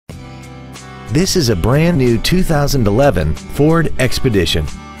This is a brand new 2011 Ford Expedition.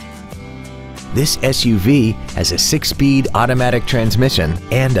 This SUV has a 6-speed automatic transmission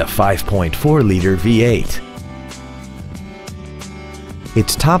and a 5.4-liter V8.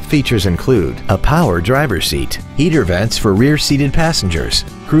 Its top features include a power driver's seat, heater vents for rear-seated passengers,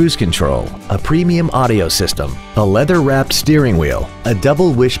 cruise control, a premium audio system, a leather-wrapped steering wheel, a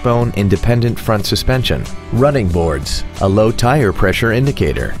double wishbone independent front suspension, running boards, a low tire pressure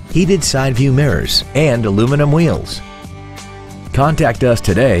indicator, heated side view mirrors, and aluminum wheels. Contact us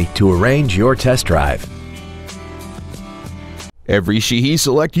today to arrange your test drive. Every Sheehy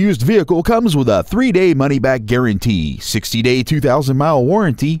Select used vehicle comes with a 3-day money-back guarantee, 60-day 2,000-mile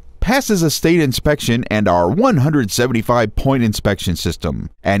warranty, passes a state inspection and our 175-point inspection system,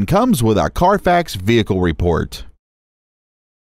 and comes with a Carfax vehicle report.